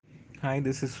Hi,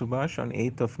 this is Subash on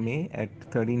 8th of May at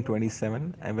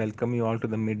 13:27. I welcome you all to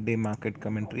the midday market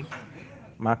commentary.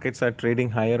 Markets are trading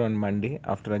higher on Monday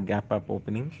after a gap up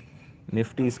opening.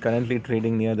 Nifty is currently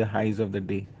trading near the highs of the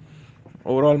day.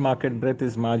 Overall market breadth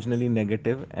is marginally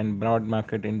negative and broad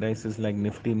market indices like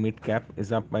Nifty mid cap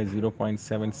is up by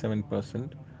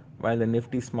 0.77%, while the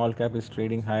Nifty small cap is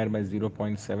trading higher by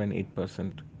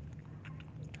 0.78%.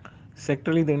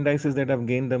 Sectorally, the indices that have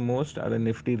gained the most are the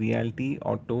Nifty Realty,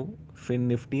 Auto, Fin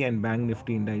Nifty, and Bank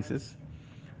Nifty indices.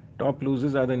 Top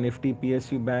losers are the Nifty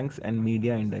PSU banks and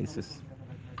media indices.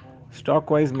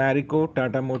 Stock-wise, Marico,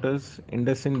 Tata Motors,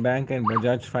 IndusInd Bank, and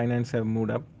Bajaj Finance have moved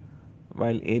up,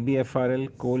 while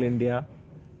ABFRL, Coal India,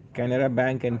 Canara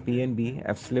Bank, and PNB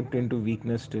have slipped into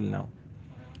weakness till now.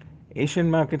 Asian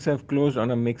markets have closed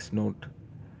on a mixed note.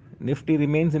 Nifty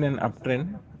remains in an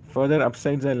uptrend. Further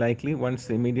upsides are likely once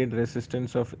the immediate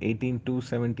resistance of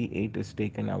 18278 is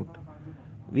taken out.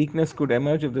 Weakness could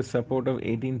emerge if the support of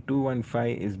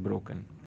 18215 is broken.